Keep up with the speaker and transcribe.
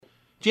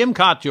Jim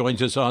Kaat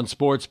joins us on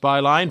Sports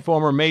Byline,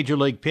 former Major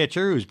League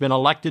pitcher who's been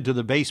elected to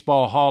the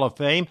Baseball Hall of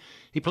Fame.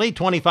 He played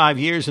 25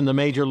 years in the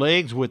major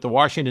leagues with the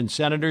Washington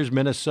Senators,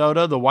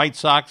 Minnesota, the White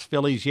Sox,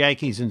 Phillies,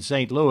 Yankees, and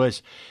St.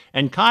 Louis.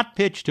 And Kaat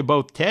pitched to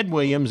both Ted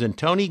Williams and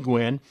Tony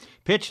Gwynn,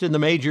 pitched in the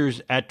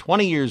majors at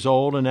 20 years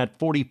old and at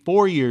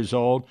 44 years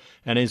old,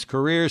 and his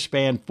career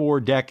spanned 4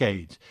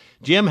 decades.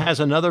 Jim has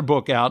another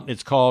book out.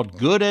 It's called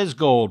Good as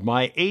Gold,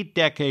 My 8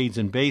 Decades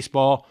in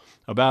Baseball,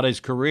 about his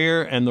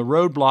career and the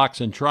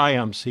roadblocks and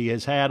triumphs he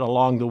has had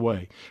along the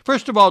way.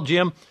 First of all,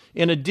 Jim,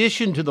 in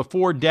addition to the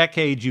 4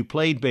 decades you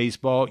played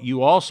baseball,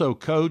 you also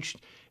coached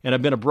and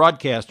have been a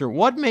broadcaster.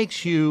 What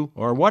makes you,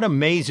 or what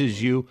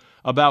amazes you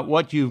about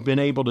what you've been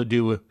able to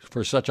do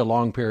for such a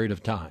long period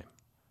of time?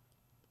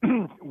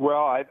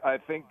 Well, I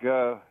think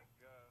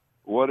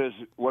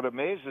what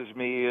amazes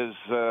me is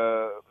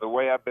the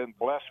way I've been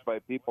blessed by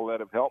people that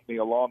have helped me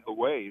along the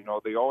way. You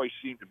know, they always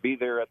seem to be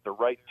there at the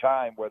right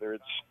time, whether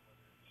it's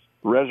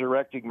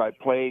resurrecting my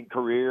playing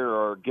career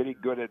or getting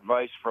good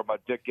advice from a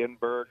Dick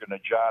Enberg and a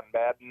John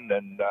Madden,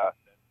 and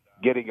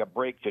getting a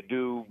break to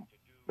do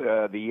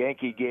the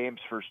Yankee games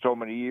for so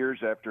many years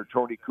after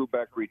Tony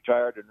Kubek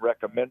retired and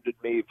recommended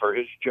me for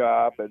his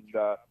job. And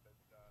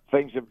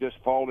things have just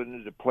fallen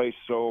into place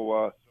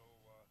so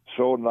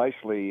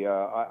nicely.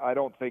 I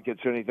don't think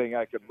it's anything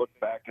I can look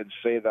back and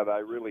say that I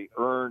really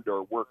earned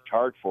or worked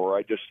hard for.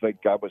 I just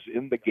think I was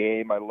in the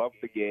game. I loved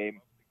the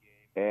game.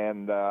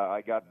 And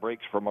I got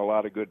breaks from a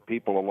lot of good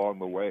people along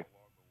the way.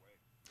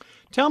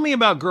 Tell me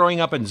about growing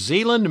up in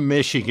Zeeland,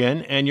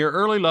 Michigan, and your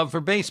early love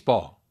for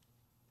baseball.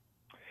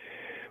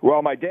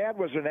 Well, my dad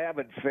was an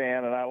avid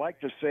fan, and I like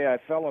to say I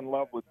fell in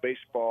love with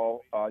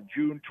baseball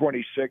June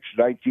 26,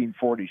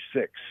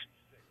 1946.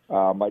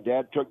 My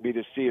dad took me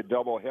to see a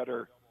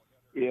doubleheader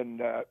in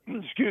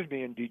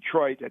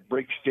Detroit at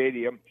Briggs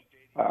Stadium.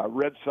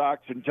 Red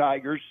Sox and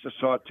Tigers. I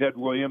saw Ted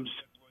Williams,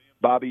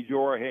 Bobby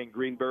Dorr, Hank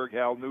Greenberg,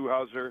 Hal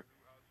Newhouser.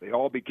 They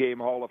all became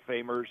Hall of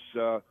Famers.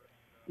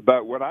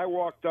 But when I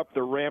walked up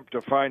the ramp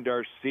to find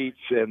our seats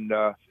and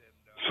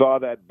saw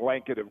that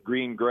blanket of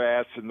green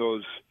grass and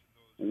those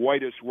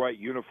whitest white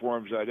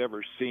uniforms I'd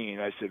ever seen,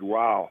 I said,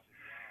 wow,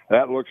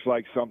 that looks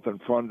like something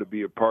fun to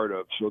be a part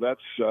of. So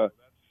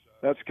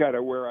that's kind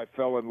of where I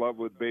fell in love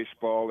with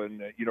baseball.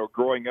 And,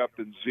 growing up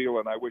in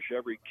Zeeland, I wish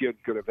every kid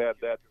could have had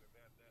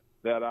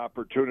that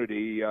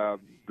opportunity.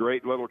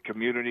 Great little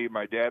community.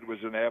 My dad was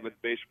an avid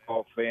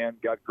baseball fan,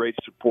 got great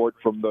support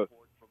from the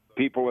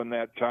people in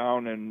that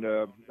town, and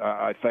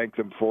I thank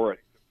them for it.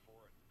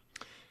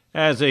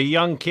 As a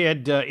young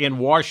kid in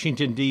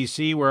Washington,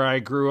 D.C., where I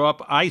grew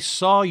up, I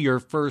saw your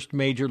first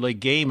Major League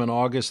game on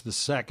August the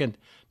 2nd,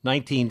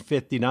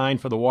 1959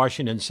 for the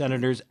Washington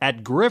Senators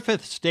at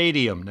Griffith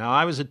Stadium. Now,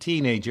 I was a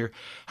teenager.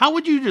 How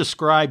would you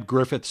describe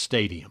Griffith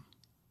Stadium?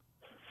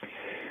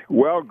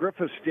 Well,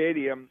 Griffith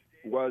Stadium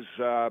was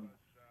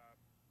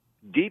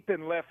deep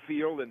in left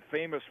field and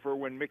famous for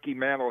when Mickey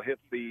Mantle hit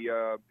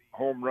the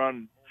home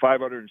run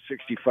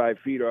 565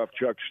 feet off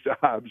Chuck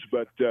Stobbs.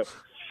 But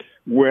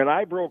when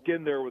I broke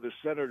in there with the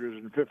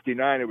Senators in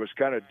 59, it was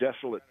kind of a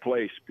desolate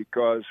place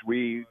because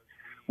we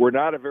were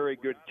not a very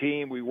good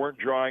team. We weren't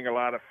drawing a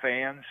lot of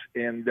fans.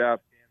 And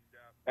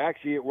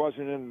actually, it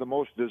wasn't in the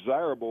most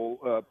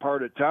desirable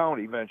part of town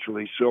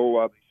eventually.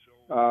 So,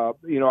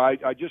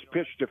 I just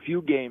pitched a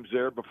few games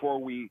there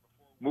before we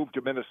moved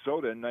to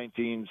Minnesota in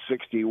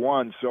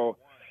 1961. So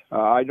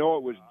I know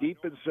it was deep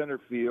in center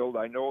field.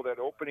 I know that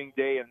opening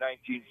day in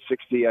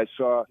 1960, I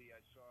saw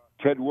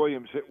Ted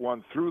Williams hit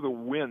one through the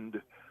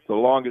wind, the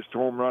longest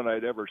home run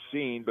I'd ever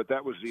seen, but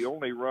that was the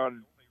only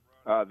run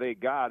they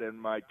got, and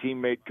my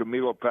teammate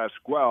Camilo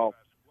Pascual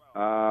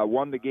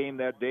won the game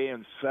that day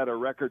and set a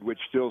record which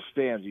still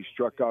stands. He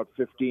struck out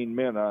 15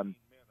 men on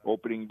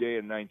opening day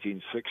in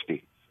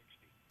 1960.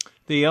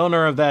 The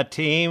owner of that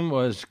team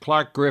was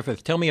Clark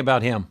Griffith. Tell me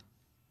about him.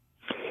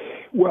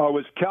 Well, it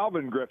was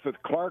Calvin Griffith.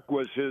 Clark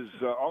was his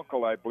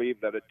uncle, I believe,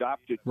 that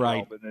adopted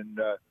Right. Calvin. And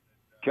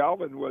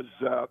Calvin was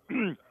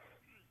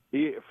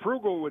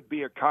frugal would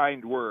be a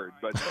kind word,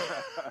 but,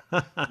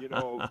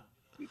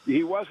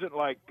 he wasn't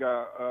like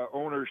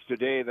owners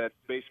today that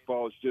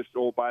baseball is just,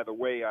 oh, by the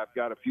way, I've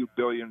got a few $1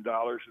 billion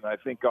and I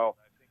think I'll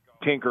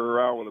tinker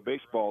around with a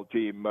baseball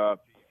team.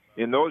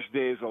 In those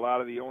days, a lot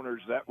of the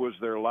owners, that was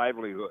their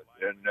livelihood.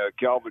 And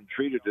Calvin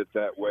treated it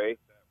that way.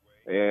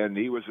 And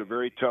he was a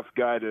very tough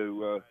guy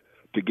to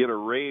get a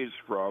raise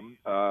from.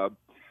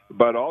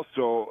 But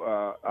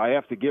also, I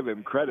have to give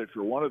him credit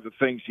for one of the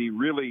things he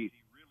really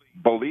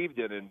believed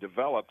in and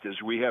developed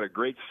is we had a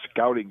great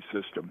scouting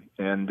system.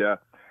 And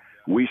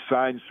we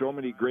signed so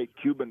many great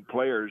Cuban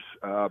players.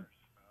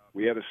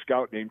 We had a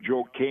scout named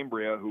Joe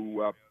Cambria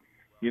who,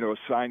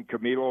 signed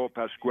Camilo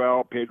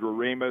Pascual, Pedro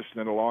Ramos, and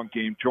then along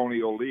came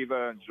Tony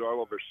Oliva and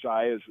Zoilo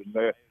Versailles.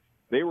 And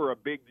they were a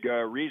big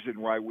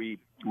reason why we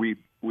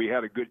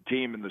had a good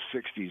team in the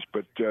 60s.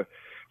 But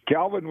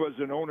Calvin was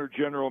an owner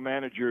general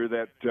manager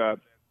that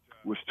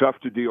was tough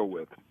to deal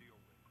with.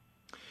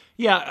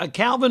 Yeah,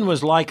 Calvin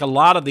was like a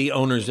lot of the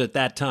owners at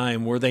that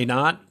time, were they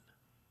not?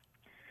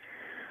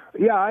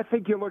 Yeah, I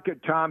think you look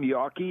at Tom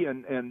Yawkey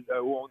and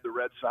who owned the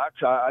Red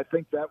Sox. I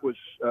think that was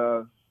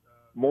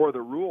more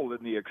the rule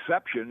than the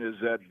exception, is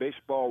that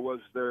baseball was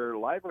their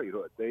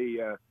livelihood. They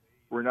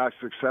were not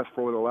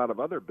successful in a lot of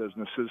other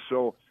businesses.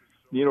 So,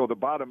 the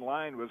bottom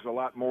line was a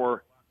lot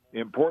more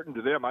important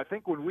to them. I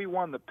think when we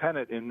won the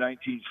pennant in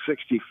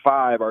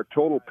 1965, our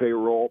total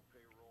payroll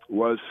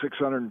was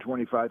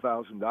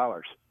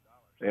 $625,000,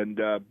 and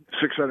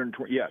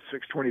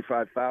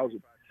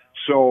 $625,000.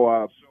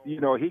 So,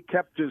 he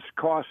kept his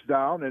costs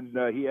down, and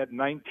he had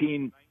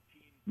 19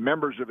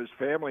 members of his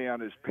family on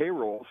his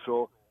payroll.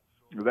 So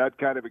that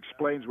kind of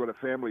explains what a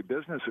family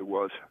business it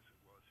was.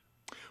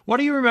 What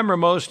do you remember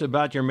most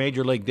about your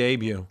major league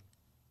debut?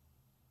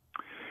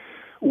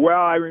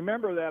 Well, I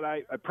remember that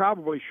I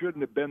probably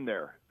shouldn't have been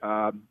there.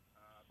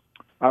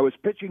 I was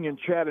pitching in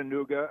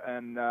Chattanooga,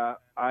 and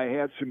I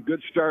had some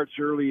good starts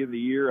early in the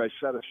year. I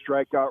set a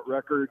strikeout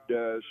record,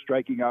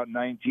 striking out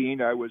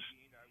 19. I was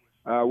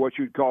what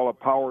you'd call a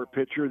power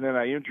pitcher. And then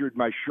I injured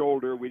my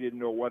shoulder. We didn't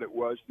know what it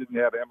was, didn't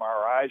have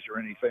MRIs or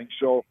anything.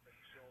 So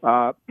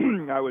I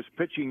was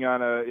pitching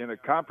in a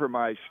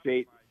compromised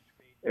state.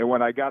 And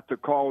when I got the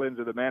call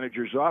into the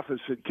manager's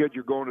office, said, "Kid,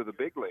 you're going to the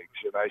big leagues."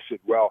 And I said,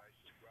 "Well,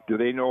 do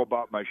they know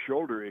about my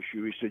shoulder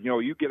issue?" He said,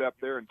 "You get up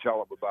there and tell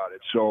them about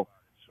it." So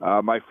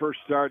my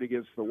first start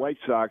against the White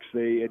Sox,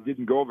 it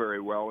didn't go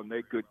very well, and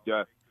they could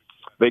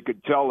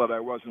tell that I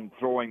wasn't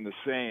throwing the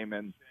same.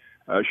 And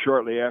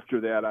shortly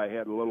after that, I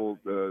had a little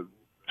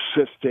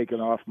cyst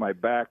taken off my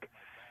back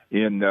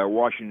in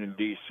Washington,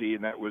 D.C.,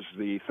 and that was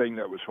the thing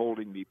that was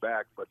holding me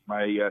back. But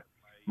my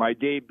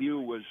debut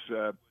was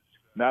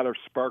not a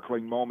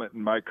sparkling moment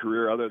in my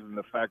career, other than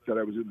the fact that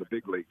I was in the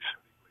big leagues.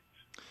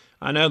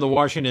 I know the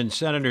Washington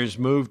Senators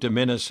moved to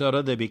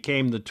Minnesota. They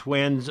became the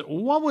Twins.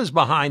 What was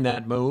behind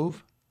that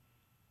move?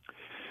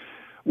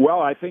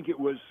 Well, I think it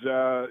was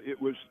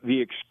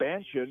the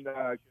expansion.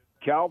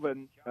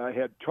 Calvin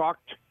had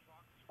talked,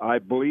 I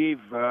believe,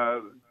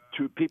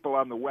 to people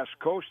on the West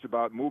Coast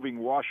about moving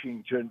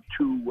Washington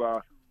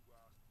to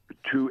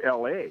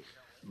L.A.,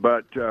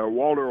 but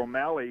Walter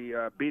O'Malley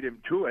beat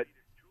him to it,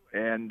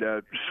 and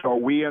so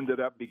we ended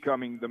up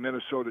becoming the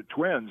Minnesota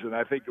Twins. And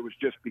I think it was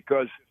just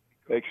because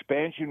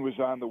expansion was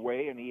on the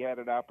way, and he had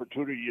an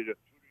opportunity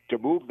to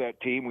move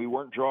that team. We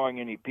weren't drawing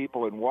any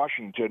people in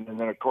Washington, and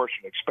then of course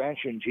an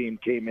expansion team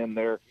came in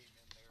there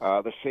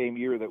the same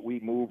year that we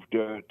moved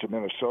to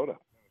Minnesota.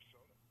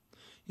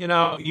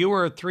 You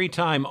were a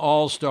three-time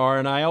All-Star,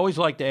 and I always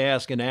like to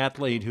ask an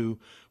athlete who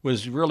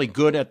was really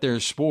good at their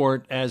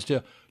sport as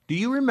to, do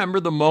you remember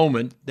the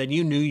moment that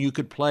you knew you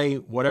could play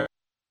whatever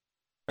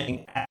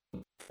at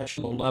the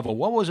professional level?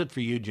 What was it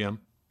for you, Jim?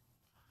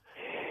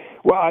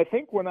 Well, I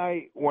think when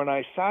I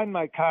signed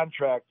my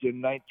contract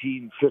in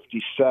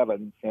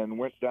 1957 and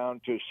went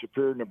down to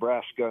Superior,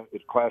 Nebraska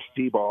at Class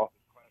T-ball,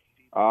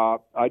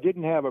 I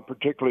didn't have a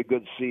particularly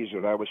good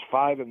season. I was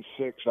 5-6.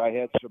 I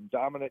had some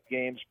dominant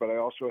games, but I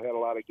also had a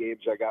lot of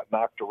games I got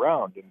knocked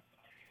around. And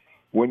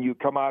when you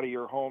come out of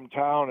your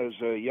hometown as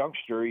a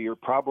youngster, you're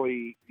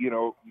probably,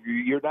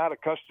 you're not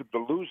accustomed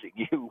to losing.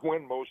 You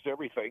win most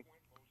everything.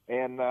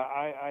 And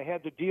I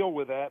had to deal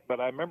with that. But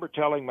I remember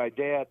telling my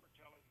dad,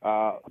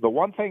 the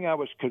one thing I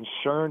was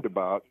concerned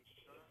about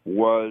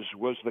was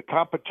the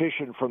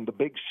competition from the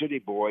big city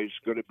boys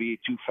going to be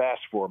too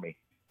fast for me?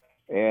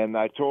 And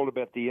I told him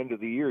at the end of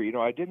the year,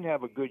 I didn't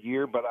have a good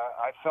year, but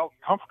I felt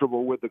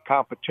comfortable with the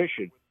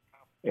competition.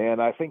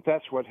 And I think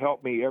that's what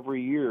helped me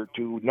every year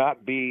to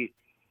not be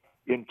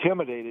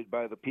intimidated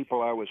by the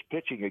people I was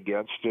pitching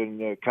against, and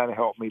kind of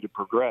helped me to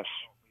progress.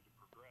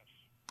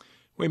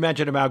 We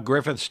mentioned about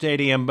Griffith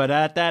Stadium, but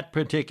at that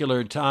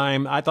particular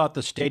time, I thought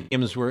the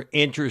stadiums were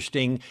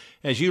interesting.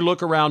 As you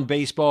look around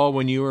baseball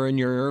when you were in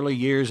your early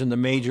years in the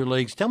major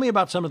leagues, tell me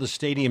about some of the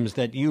stadiums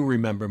that you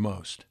remember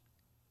most.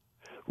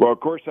 Well, of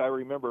course, I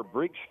remember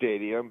Briggs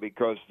Stadium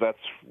because that's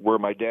where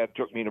my dad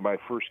took me to my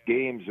first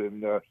games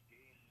in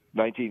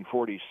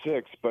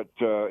 1946. But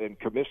in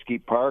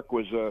Comiskey Park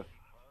was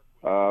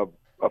a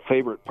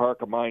favorite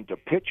park of mine to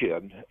pitch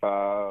in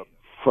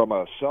from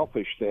a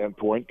selfish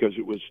standpoint, because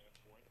it was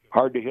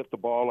hard to hit the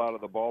ball out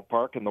of the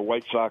ballpark, and the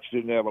White Sox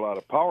didn't have a lot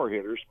of power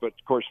hitters. But,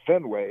 of course,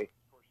 Fenway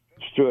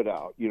stood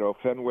out.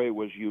 Fenway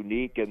was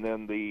unique, and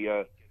then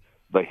the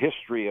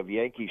history of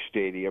Yankee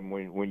Stadium,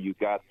 when you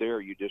got there,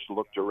 you just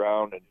looked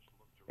around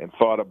and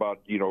thought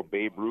about,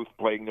 Babe Ruth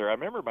playing there. I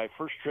remember my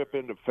first trip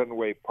into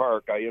Fenway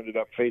Park, I ended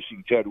up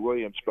facing Ted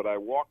Williams, but I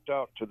walked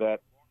out to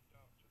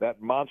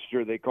that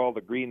monster they call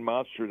the Green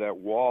Monster, that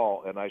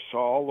wall, and I saw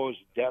all those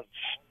dents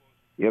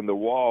in the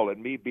wall.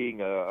 And me being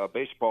a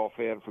baseball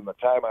fan from the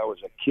time I was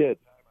a kid,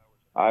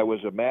 I was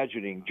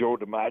imagining Joe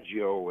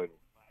DiMaggio and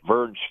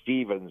Vern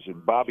Stevens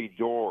and Bobby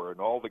Dorr and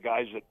all the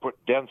guys that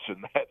put dents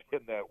in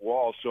that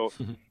wall. So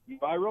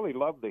I really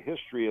love the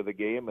history of the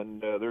game,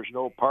 and there's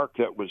no park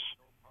that was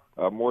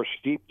more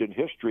steeped in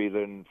history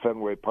than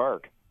Fenway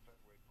Park.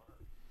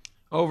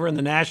 Over in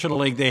the National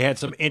League, they had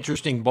some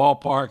interesting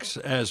ballparks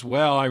as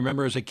well. I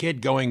remember as a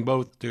kid going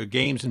both to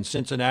games in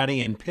Cincinnati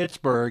and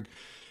Pittsburgh,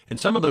 And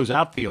some of those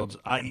outfields,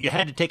 you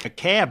had to take a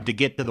cab to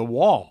get to the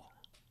wall.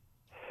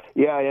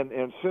 Yeah,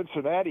 and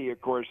Cincinnati,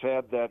 of course,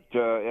 had that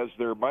as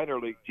their minor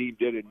league team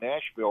did in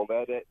Nashville.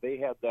 That they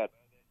had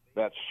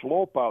that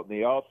slope out in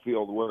the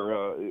outfield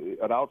where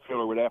an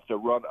outfielder would have to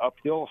run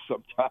uphill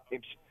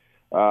sometimes.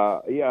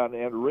 Yeah,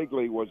 and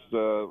Wrigley was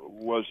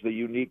the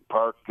unique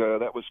park.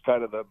 That was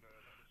kind of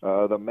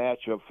the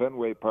match of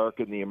Fenway Park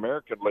in the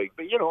American League.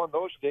 But in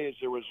those days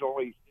there was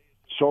only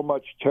so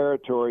much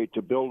territory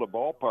to build a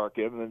ballpark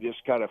in, and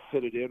just kind of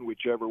fit it in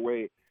whichever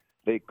way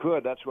they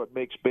could. That's what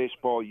makes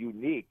baseball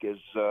unique. Is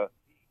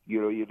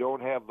you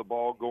don't have the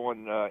ball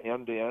going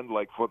end to end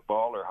like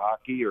football or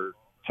hockey or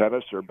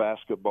tennis or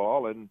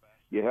basketball, and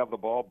you have the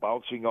ball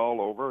bouncing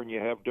all over, and you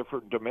have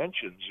different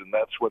dimensions, and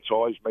that's what's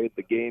always made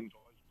the game,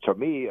 to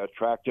me,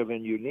 attractive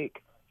and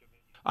unique.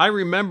 I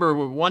remember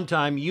one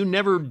time you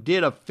never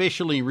did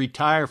officially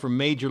retire from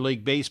Major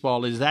League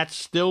Baseball. Is that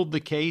still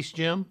the case,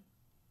 Jim?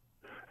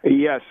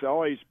 Yes.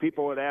 Always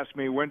people would ask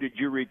me, when did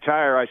you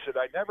retire? I said,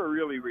 I never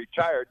really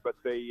retired, but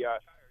they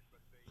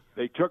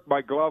took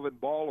my glove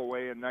and ball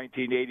away in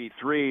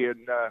 1983,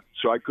 and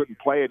so I couldn't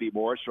play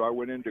anymore. So I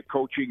went into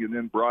coaching and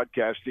then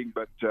broadcasting.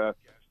 But,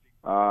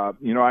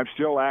 I'm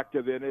still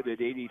active in it at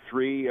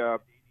 83.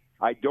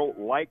 I don't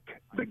like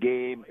the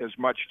game as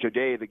much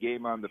today, the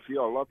game on the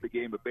field. I love the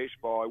game of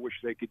baseball. I wish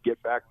they could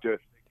get back to,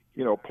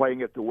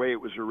 playing it the way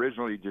it was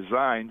originally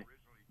designed.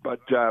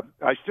 But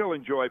I still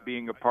enjoy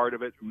being a part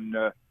of it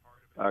and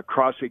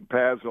crossing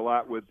paths a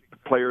lot with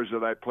players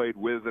that I played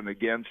with and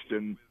against,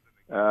 and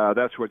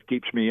that's what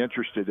keeps me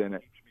interested in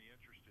it.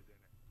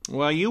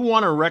 Well, you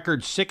won a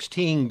record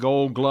 16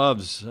 Gold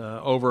Gloves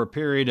over a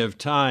period of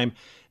time,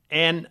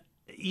 and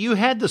you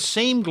had the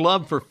same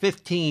glove for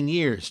 15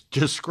 years.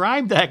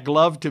 Describe that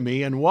glove to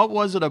me, and what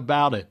was it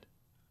about it?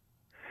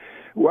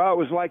 Well, it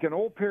was like an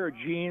old pair of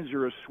jeans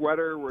or a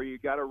sweater where you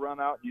got to run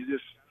out and you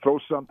just throw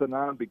something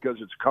on because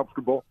it's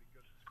comfortable.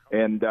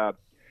 And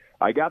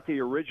I got the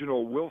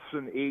original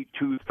Wilson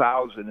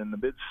A2000 in the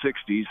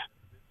mid-'60s,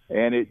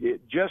 and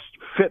it just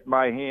fit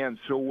my hand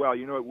so well.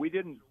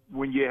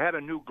 When you had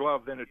a new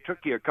glove, then it took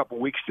you a couple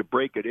weeks to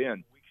break it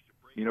in.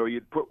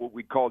 You'd put what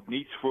we called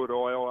neat's foot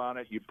oil on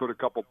it. You'd put a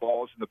couple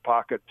balls in the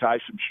pocket, tie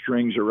some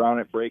strings around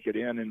it, break it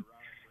in.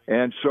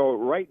 And so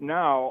right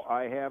now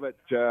I have it.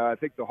 I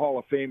think the Hall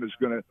of Fame is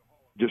going to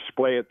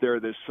display it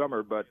there this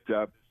summer. But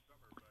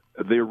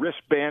the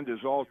wristband is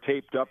all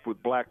taped up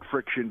with black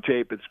friction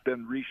tape. It's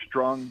been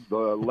restrung,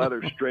 the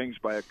leather strings,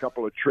 by a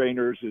couple of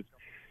trainers.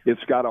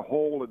 It's got a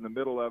hole in the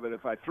middle of it.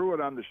 If I threw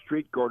it on the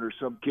street corner,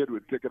 some kid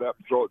would pick it up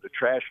and throw it in the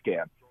trash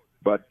can.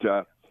 But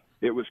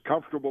it was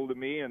comfortable to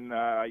me, and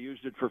I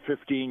used it for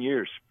 15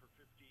 years.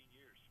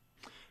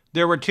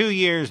 There were 2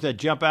 years that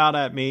jump out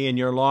at me in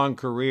your long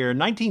career. In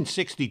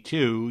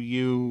 1962,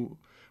 you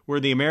were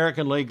the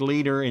American League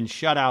leader in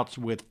shutouts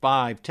with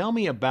 5. Tell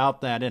me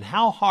about that, and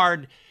how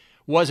hard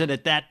was it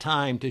at that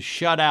time to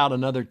shut out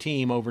another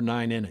team over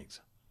 9 innings?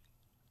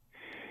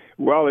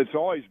 Well, it's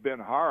always been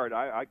hard.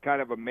 I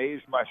kind of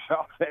amazed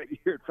myself that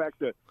year. In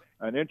fact,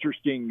 an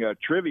interesting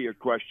trivia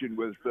question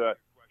was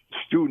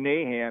Stu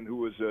Nahan, who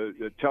was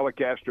a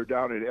telecaster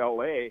down in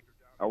L.A.,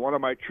 one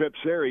of my trips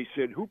there, he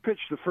said, who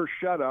pitched the first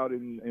shutout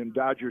in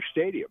Dodger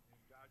Stadium?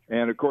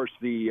 And, of course,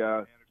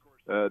 the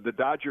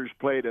Dodgers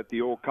played at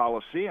the old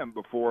Coliseum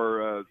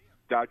before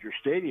Dodger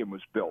Stadium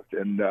was built.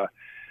 And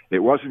it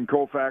wasn't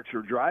Koufax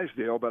or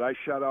Drysdale, but I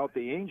shut out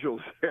the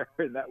Angels there,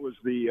 and that was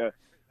the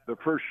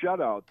first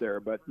shutout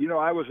there. But,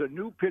 I was a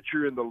new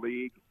pitcher in the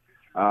league.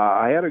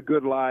 I had a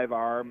good live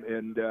arm,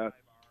 and,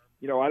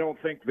 I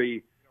don't think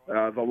the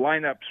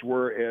lineups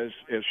were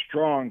as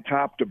strong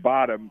top to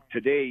bottom.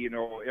 Today,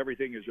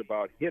 everything is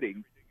about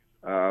hitting.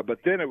 But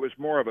then it was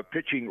more of a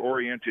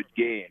pitching-oriented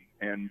game.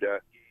 And,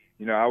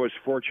 I was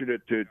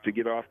fortunate to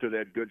get off to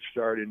that good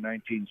start in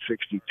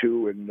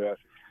 1962. And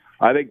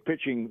I think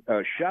pitching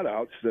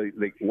shutouts,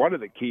 one of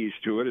the keys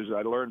to it, is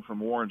I learned from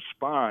Warren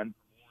Spahn,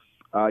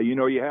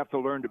 you have to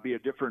learn to be a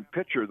different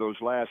pitcher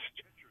those last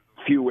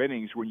few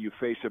innings when you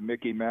face a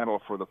Mickey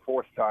Mantle for the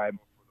 4th time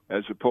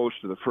as opposed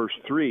to the first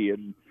 3.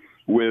 And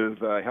with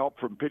help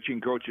from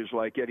pitching coaches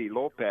like Eddie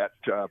Lopat,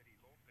 I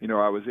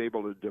was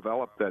able to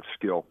develop that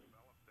skill.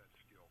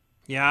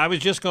 Yeah, I was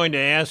just going to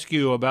ask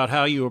you about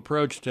how you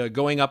approached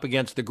going up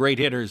against the great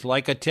hitters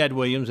like a Ted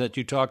Williams that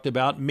you talked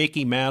about,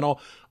 Mickey Mantle,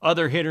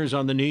 other hitters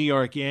on the New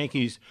York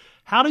Yankees.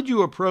 How did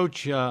you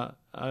approach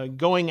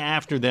going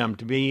after them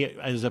to be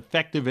as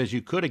effective as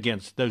you could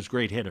against those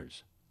great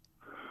hitters?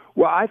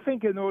 Well, I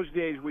think in those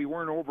days we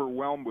weren't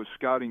overwhelmed with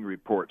scouting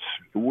reports.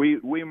 We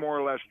more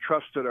or less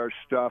trusted our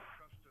stuff.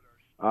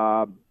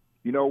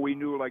 We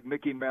knew like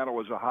Mickey Mantle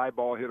was a high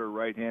ball hitter,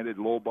 right-handed,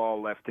 low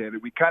ball,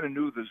 left-handed. We kind of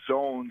knew the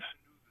zones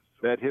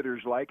that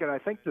hitters like, and I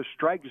think the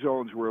strike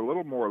zones were a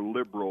little more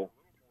liberal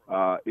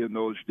in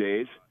those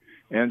days.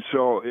 And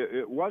so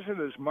it wasn't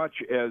as much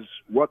as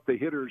what the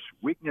hitter's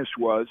weakness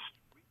was.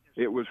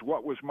 It was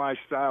what was my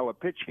style of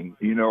pitching.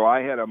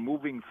 I had a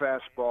moving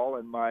fastball,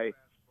 and my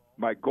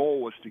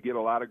goal was to get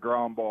a lot of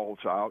ground ball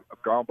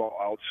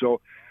out.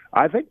 So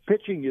I think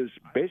pitching is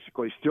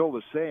basically still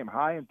the same: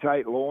 high and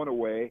tight, low and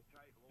away.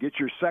 Get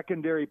your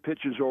secondary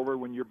pitches over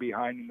when you're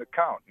behind in the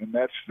count, and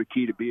that's the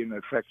key to being an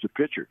effective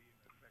pitcher.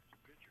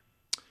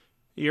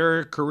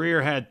 Your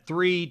career had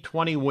 3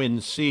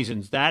 20-win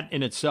seasons. That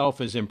in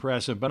itself is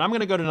impressive. But I'm going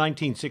to go to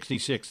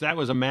 1966. That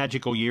was a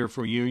magical year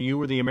for you. You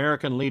were the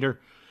American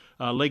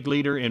league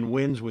leader in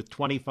wins with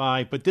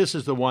 25. But this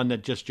is the one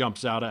that just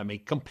jumps out at me.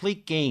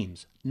 Complete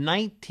games,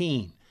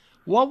 19.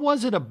 What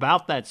was it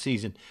about that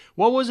season?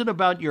 What was it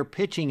about your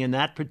pitching in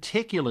that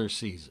particular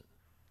season?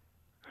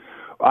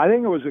 I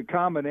think it was a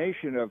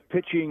combination of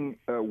pitching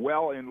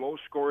well in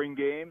low-scoring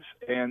games,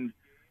 and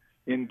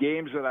in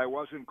games that I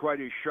wasn't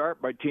quite as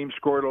sharp, my team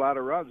scored a lot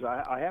of runs.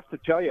 I have to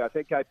tell you, I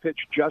think I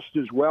pitched just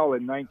as well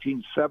in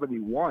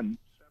 1971,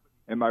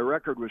 and my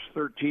record was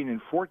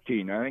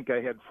 13-14. I think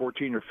I had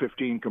 14 or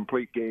 15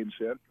 complete games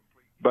in.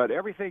 But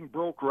everything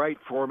broke right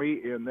for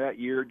me in that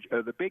year.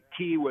 The big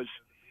key was,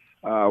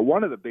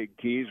 one of the big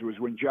keys was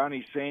when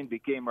Johnny Sain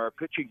became our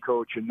pitching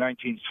coach in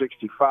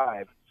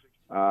 1965.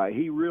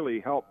 He really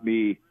helped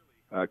me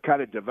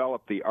kind of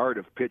develop the art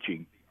of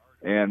pitching.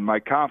 And my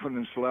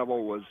confidence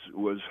level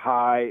was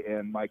high,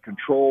 and my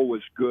control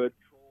was good,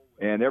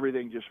 and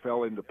everything just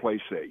fell into place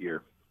that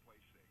year.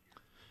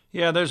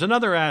 Yeah, there's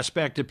another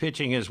aspect to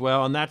pitching as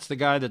well, and that's the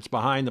guy that's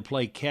behind the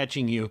plate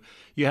catching you.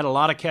 You had a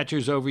lot of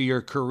catchers over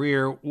your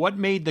career. What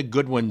made the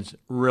good ones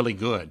really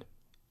good?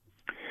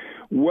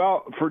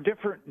 Well, for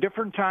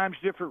different times,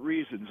 different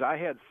reasons. I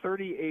had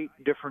 38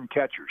 different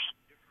catchers,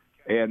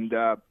 and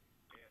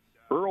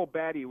Earl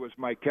Batty was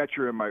my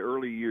catcher in my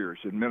early years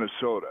in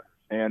Minnesota.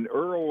 And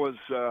Earl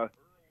was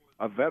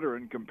a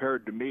veteran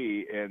compared to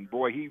me, and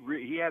boy,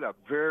 he had a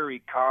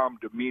very calm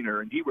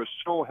demeanor, and he was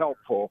so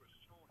helpful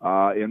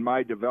in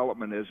my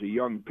development as a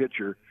young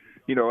pitcher.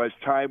 You know, as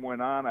time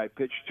went on, I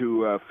pitched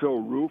to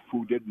Phil Roof,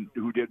 who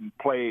didn't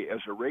play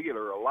as a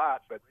regular a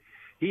lot, but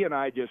he and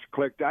I just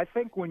clicked. I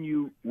think when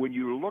you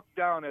look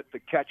down at the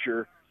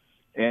catcher,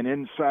 and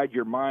inside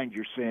your mind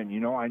you're saying, you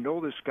know, I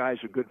know this guy's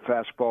a good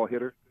fastball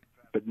hitter,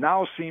 but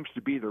now seems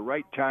to be the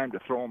right time to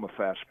throw him a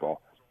fastball.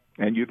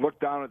 And you'd look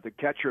down at the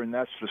catcher, and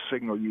that's the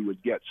signal you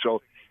would get.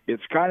 So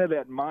it's kind of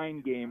that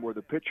mind game where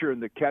the pitcher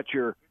and the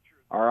catcher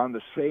are on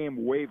the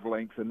same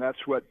wavelength, and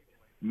that's what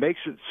makes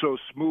it so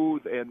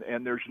smooth,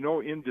 and there's no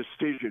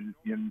indecision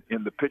in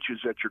the pitches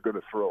that you're going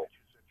to throw.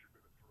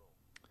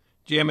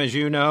 Jim, as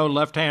you know,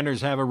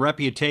 left-handers have a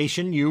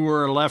reputation. You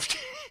were a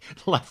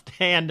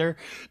left-hander.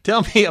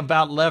 Tell me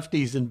about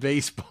lefties in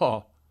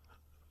baseball.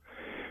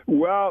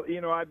 Well,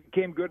 you know, I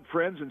became good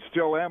friends and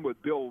still am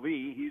with Bill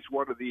Lee. He's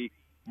one of the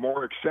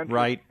more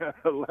eccentric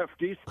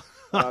lefties,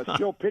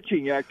 still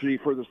pitching actually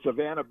for the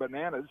Savannah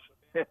Bananas,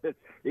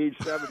 age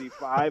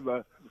 75.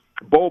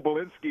 Bo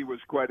Belinsky was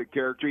quite a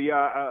character.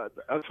 Yeah,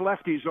 us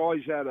lefties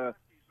always had a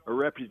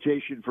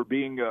reputation for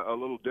being a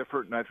little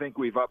different, and I think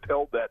we've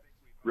upheld that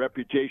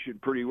reputation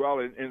pretty well.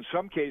 In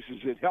some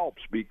cases, it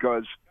helps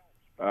because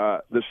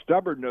the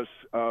stubbornness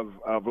of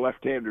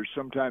left-handers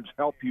sometimes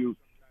helps you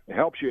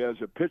as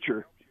a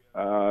pitcher.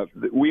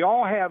 We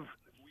all have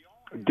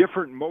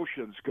different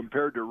motions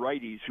compared to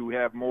righties who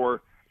have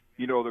more,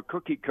 you know, the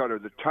cookie cutter,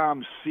 the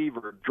Tom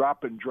Seaver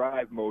drop and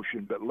drive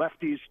motion. But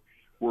lefties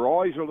were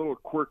always a little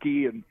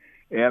quirky, and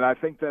I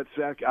think that's.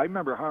 I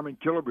remember Harmon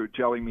Killebrew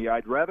telling me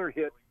I'd rather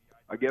hit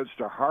against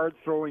a hard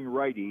throwing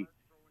righty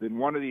than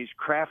one of these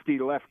crafty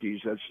lefties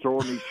that's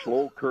throwing these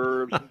slow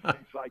curves and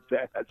things like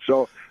that.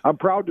 So I'm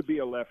proud to be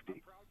a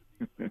lefty.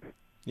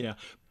 Yeah.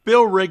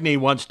 Bill Rigney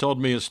once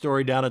told me a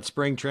story down at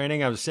spring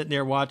training. I was sitting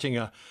there watching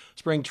a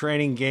spring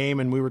training game,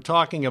 and we were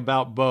talking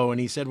about Bo,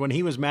 and he said when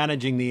he was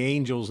managing the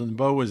Angels and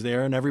Bo was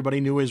there and everybody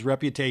knew his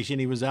reputation,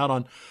 he was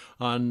out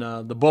on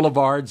the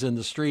boulevards and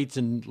the streets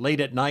and late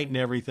at night and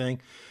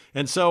everything.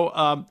 And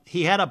so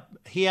he had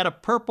a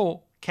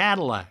purple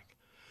Cadillac.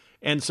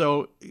 And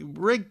so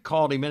Rig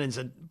called him in and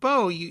said,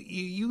 Bo,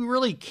 you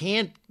really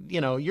can't, you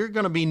know, you're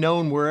going to be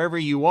known wherever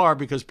you are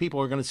because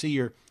people are going to see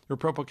your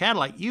purple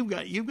Cadillac. You've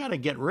got to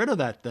get rid of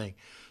that thing.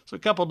 So a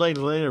couple of days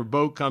later,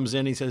 Bo comes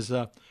in. He says,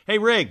 hey,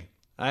 Rig,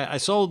 I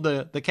sold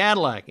the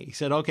Cadillac. He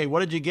said, okay, what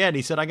did you get?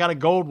 He said, I got a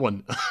gold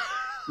one.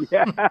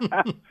 Yeah.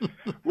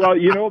 Well,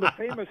 you know,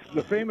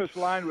 the famous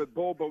line with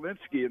Bo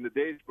Belinsky in the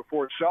days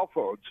before cell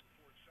phones,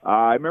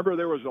 I remember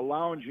there was a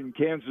lounge in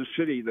Kansas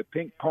City, the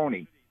Pink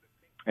Pony.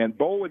 And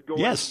Bo would go,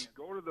 yes.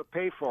 Go to the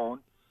payphone,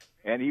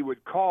 and he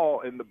would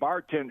call, and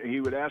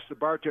he would ask the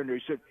bartender,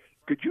 he said,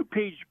 could you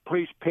please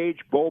page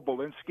Bo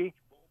Belinsky?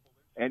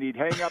 And he'd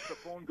hang up the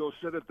phone, go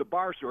sit at the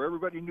bar so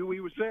everybody knew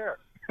he was there.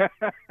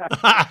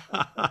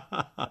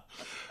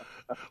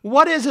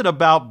 What is it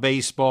about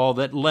baseball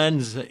that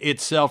lends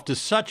itself to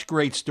such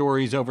great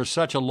stories over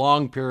such a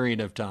long period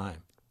of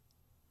time?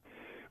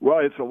 Well,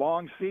 it's a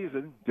long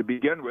season to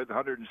begin with,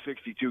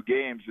 162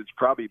 games. It's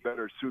probably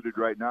better suited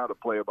right now to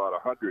play about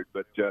 100,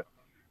 but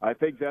I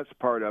think that's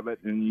part of it.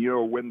 And, you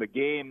know, when the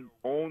game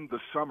owned the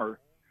summer,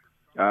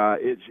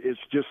 it's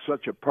just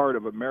such a part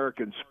of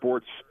American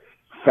sports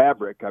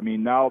fabric. I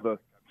mean, now the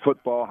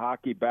football,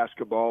 hockey,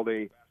 basketball,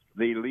 they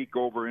they leak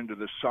over into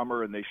the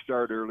summer and they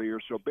start earlier.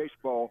 So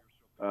baseball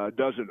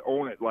doesn't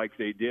own it like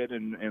they did,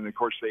 and of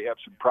course they have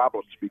some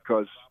problems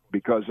because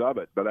of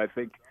it. But I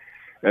think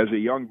as a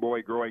young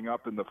boy growing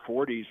up in the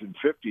 40s and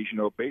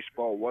 50s,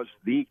 baseball was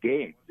the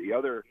game. The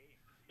other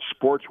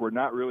sports were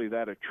not really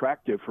that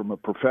attractive from a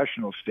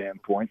professional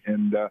standpoint,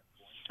 and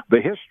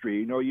the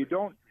history.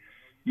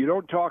 You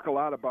don't talk a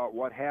lot about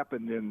what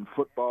happened in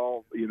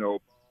football.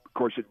 Of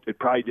course, it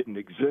probably didn't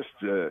exist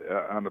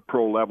on the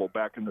pro level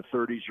back in the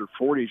 30s or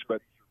 40s,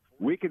 but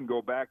we can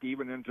go back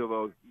even into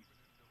the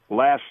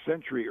last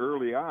century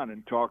early on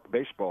and talk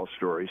baseball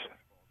stories.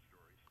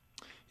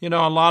 A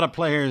lot of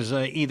players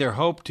either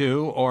hope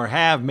to or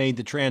have made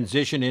the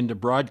transition into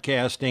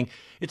broadcasting.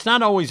 It's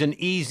not always an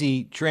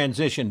easy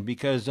transition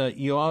because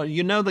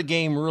you know the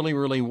game really,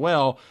 really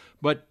well,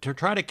 but to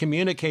try to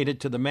communicate it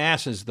to the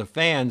masses, the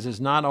fans, is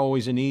not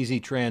always an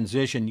easy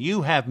transition.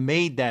 You have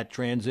made that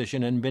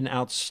transition and been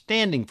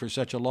outstanding for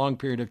such a long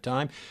period of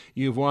time.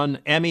 You've won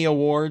Emmy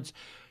Awards.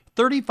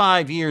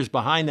 35 years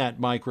behind that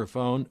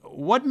microphone.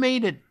 What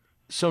made it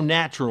so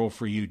natural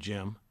for you,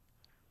 Jim?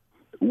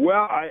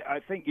 Well, I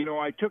think,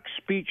 I took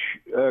speech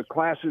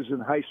classes in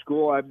high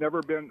school.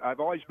 I've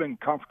always been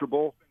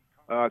comfortable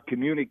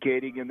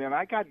communicating, and then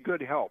I got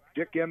good help.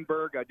 Dick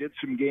Enberg, I did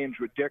some games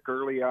with Dick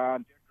early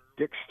on.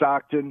 Dick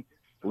Stockton.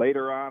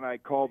 Later on, I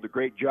called the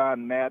great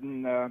John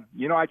Madden.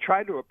 I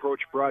tried to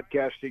approach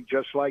broadcasting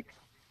just like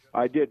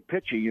I did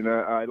pitching.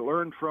 I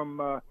learned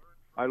from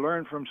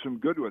some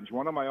good ones.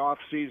 One of my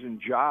off-season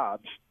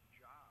jobs,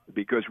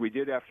 because we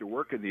did have to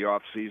work in the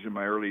off-season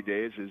my early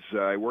days, is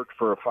I worked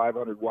for a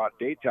 500-watt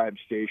daytime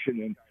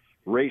station, and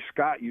Ray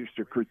Scott used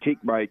to critique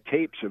my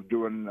tapes of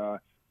doing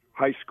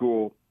high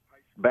school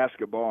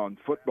basketball and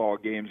football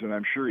games, and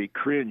I'm sure he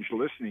cringed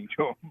listening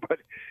to them. But,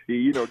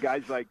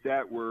 guys like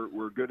that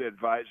were good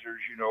advisors,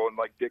 and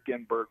like Dick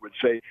Enberg would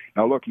say,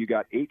 now, look, you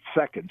got 8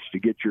 seconds to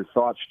get your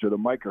thoughts to the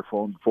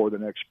microphone before the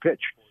next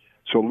pitch.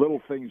 So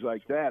little things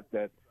like that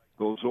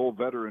those old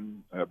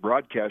veteran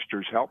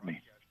broadcasters helped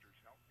me.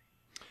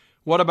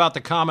 What about the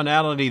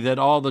commonality that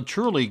all the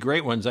truly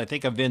great ones, I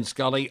think of Vin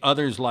Scully,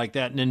 others like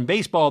that, and in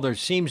baseball there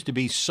seems to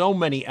be so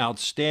many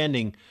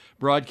outstanding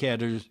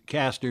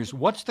broadcasters.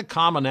 What's the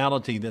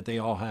commonality that they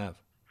all have?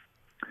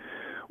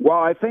 Well,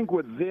 I think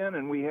with Vin,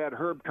 and we had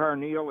Herb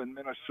Carneal in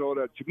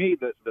Minnesota, to me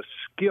the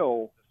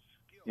skill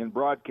in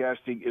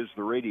broadcasting is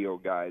the radio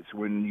guys.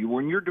 When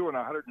you're doing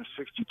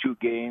 162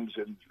 games,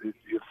 and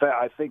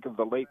I think of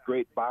the late,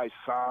 great By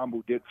Som,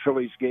 who did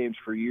Phillies games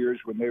for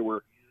years when they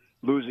were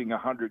losing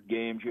 100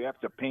 games. You have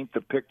to paint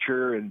the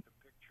picture, and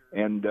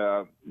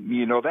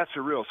that's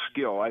a real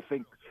skill. I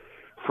think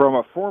from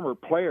a former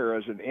player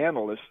as an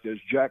analyst, as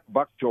Jack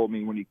Buck told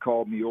me when he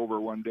called me over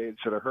one day and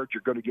said, I heard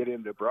you're going to get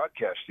into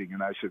broadcasting.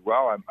 And I said,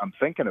 well, I'm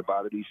thinking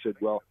about it. He said,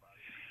 well,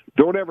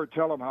 don't ever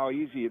tell them how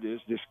easy it is.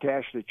 Just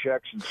cash the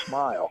checks and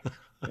smile.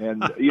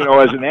 And,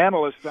 as an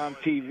analyst on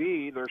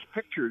TV, there's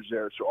pictures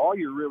there. So all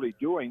you're really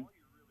doing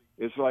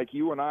is like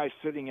you and I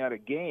sitting at a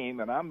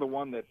game, and I'm the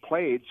one that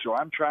played, so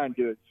I'm trying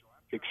to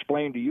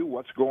explain to you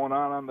what's going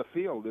on the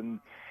field, and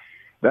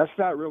that's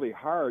not really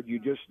hard. You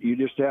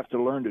just have to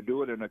learn to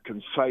do it in a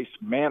concise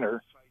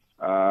manner,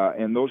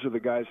 and those are the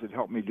guys that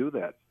help me do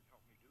that.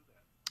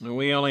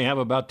 We only have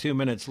about 2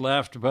 minutes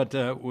left,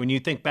 but when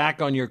you think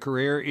back on your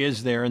career,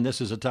 is there, and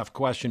this is a tough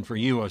question for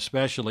you,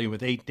 especially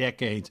with 8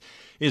 decades,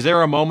 is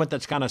there a moment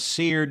that's kind of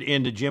seared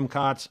into Jim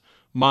Kaat's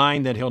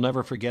mind that he'll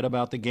never forget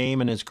about the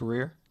game and his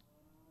career?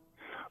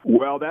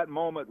 Well, that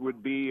moment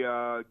would be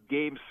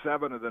Game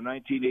 7 of the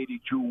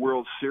 1982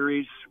 World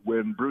Series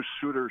when Bruce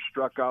Sutter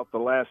struck out the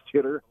last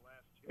hitter,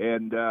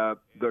 and the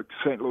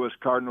St. Louis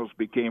Cardinals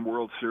became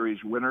World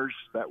Series winners.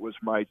 That was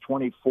my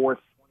 24th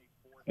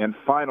and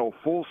final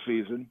full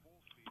season,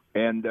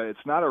 and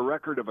it's not a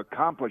record of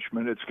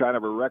accomplishment. It's kind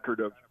of a record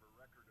of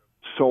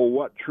so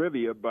what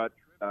trivia, but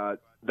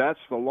that's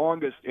the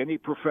longest any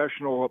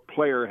professional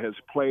player has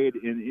played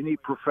in any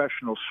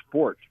professional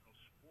sport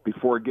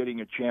before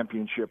getting a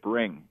championship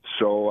ring.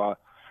 So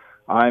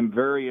I'm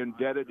very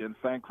indebted and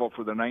thankful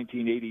for the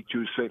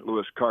 1982 St.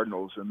 Louis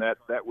Cardinals, and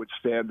that would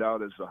stand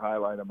out as the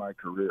highlight of my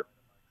career.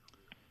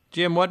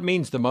 Jim, what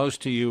means the most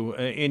to you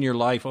in your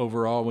life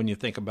overall when you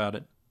think about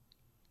it?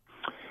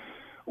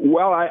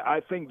 Well,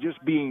 I think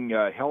just being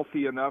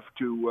healthy enough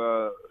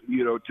to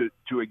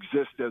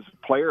exist as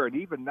a player, and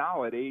even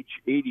now at age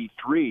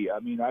 83, I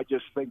mean, I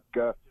just think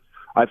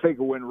I think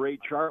when Ray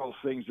Charles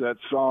sings that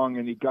song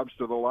and he comes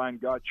to the line,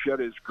 God shed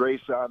his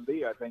grace on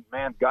thee, I think,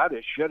 man, God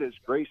has shed his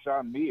grace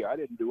on me. I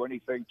didn't do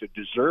anything to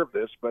deserve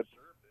this, but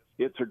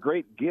it's a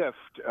great gift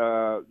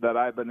that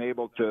I've been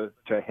able to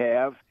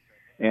have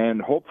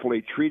and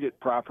hopefully treat it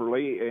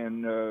properly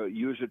and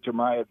use it to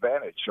my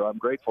advantage. So I'm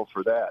grateful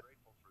for that.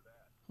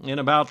 In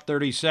about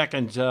 30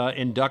 seconds,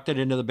 inducted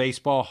into the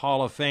Baseball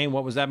Hall of Fame.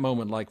 What was that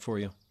moment like for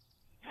you?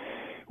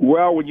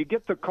 Well, when you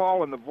get the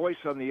call and the voice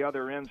on the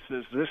other end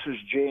says, this is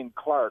Jane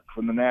Clark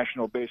from the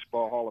National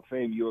Baseball Hall of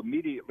Fame, you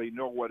immediately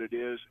know what it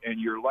is, and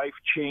your life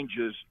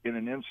changes in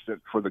an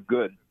instant for the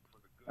good.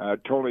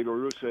 Tony La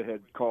Russa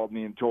had called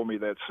me and told me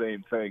that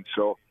same thing.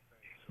 So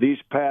these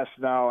past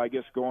now, I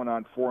guess, going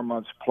on 4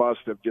 months plus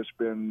have just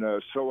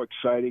been so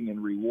exciting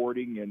and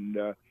rewarding,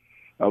 and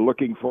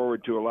looking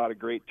forward to a lot of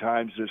great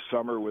times this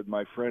summer with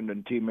my friend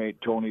and teammate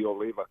Tony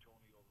Oliva.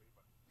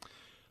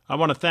 I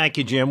want to thank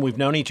you, Jim. We've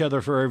known each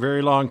other for a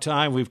very long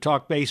time. We've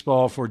talked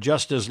baseball for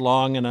just as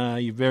long,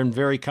 and you've been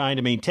very kind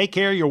to me. Take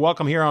care. You're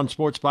welcome here on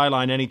Sports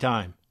Byline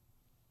anytime.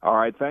 All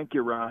right. Thank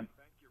you, Ron.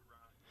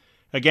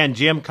 Again,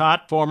 Jim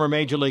Kaat, former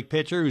Major League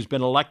pitcher who's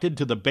been elected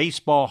to the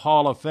Baseball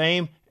Hall of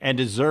Fame, and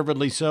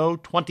deservedly so,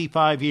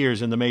 25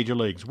 years in the Major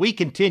Leagues. We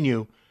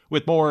continue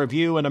with more of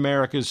you and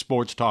America's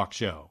Sports Talk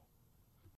Show.